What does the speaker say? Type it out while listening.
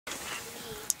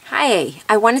Hi,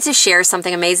 I wanted to share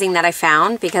something amazing that I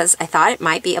found because I thought it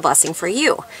might be a blessing for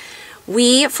you.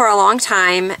 We, for a long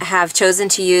time, have chosen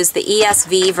to use the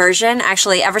ESV version.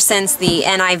 Actually, ever since the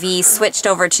NIV switched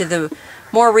over to the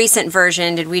more recent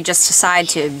version, did we just decide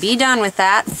to be done with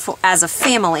that as a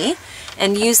family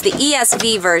and use the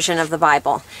ESV version of the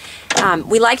Bible.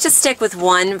 We like to stick with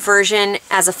one version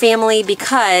as a family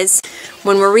because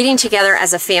when we're reading together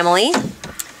as a family,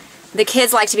 the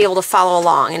kids like to be able to follow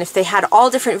along, and if they had all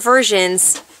different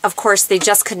versions, of course, they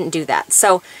just couldn't do that.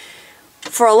 So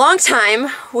for a long time,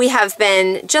 we have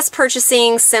been just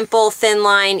purchasing simple, thin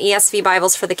line ESV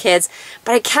Bibles for the kids,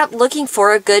 but I kept looking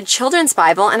for a good children's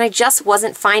Bible, and I just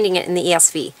wasn't finding it in the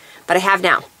ESV, but I have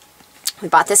now. We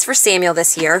bought this for Samuel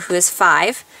this year, who is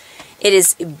 5. It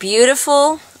is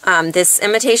beautiful, this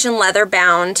imitation leather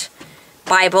bound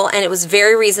Bible, and it was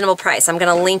very reasonable price. I'm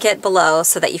going to link it below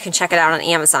so that you can check it out on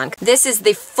Amazon. This is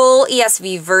the full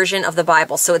ESV version of the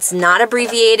Bible, so it's not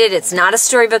abbreviated, it's not a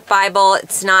storybook Bible,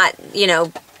 it's not, you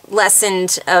know,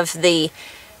 lessened of the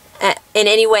in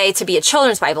any way to be a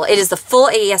children's Bible. It is the full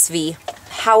ESV.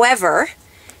 However,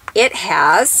 it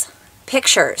has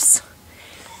pictures,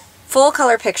 full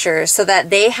color pictures, so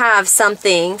that they have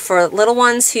something for little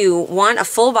ones who want a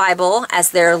full Bible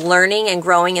as they're learning and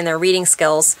growing in their reading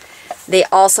skills. They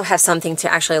also have something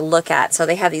to actually look at. So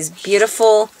they have these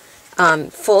beautiful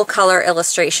full color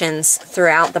illustrations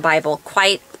throughout the Bible,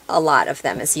 quite a lot of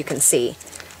them, as you can see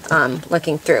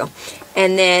looking through.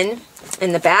 And then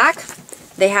in the back,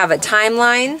 they have a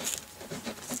timeline.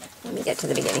 Let me get to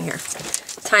the beginning here.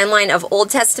 Timeline of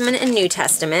Old Testament and New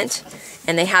Testament.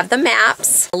 And they have the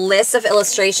maps, a list of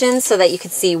illustrations so that you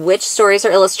can see which stories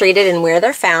are illustrated and where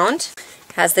they're found.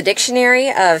 It has the dictionary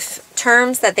of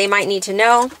terms that they might need to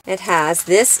know. It has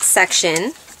this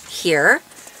section here,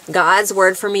 God's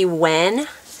word for me when,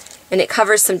 and it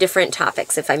covers some different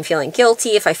topics. If I'm feeling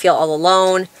guilty, if I feel all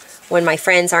alone, when my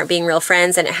friends aren't being real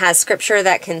friends, and it has scripture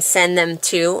that can send them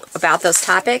to about those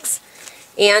topics.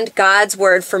 And God's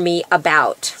word for me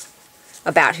about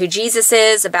who Jesus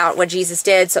is, about what Jesus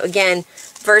did. So again,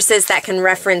 verses that can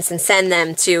reference and send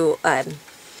them to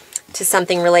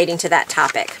something relating to that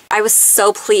topic. I was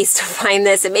so pleased to find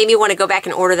this. It made me want to go back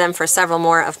and order them for several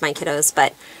more of my kiddos,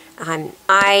 but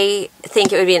I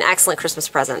think it would be an excellent Christmas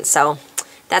present. So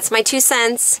that's my 2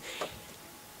 cents.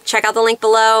 Check out the link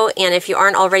below, and if you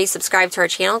aren't already subscribed to our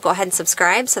channel, go ahead and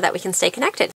subscribe so that we can stay connected.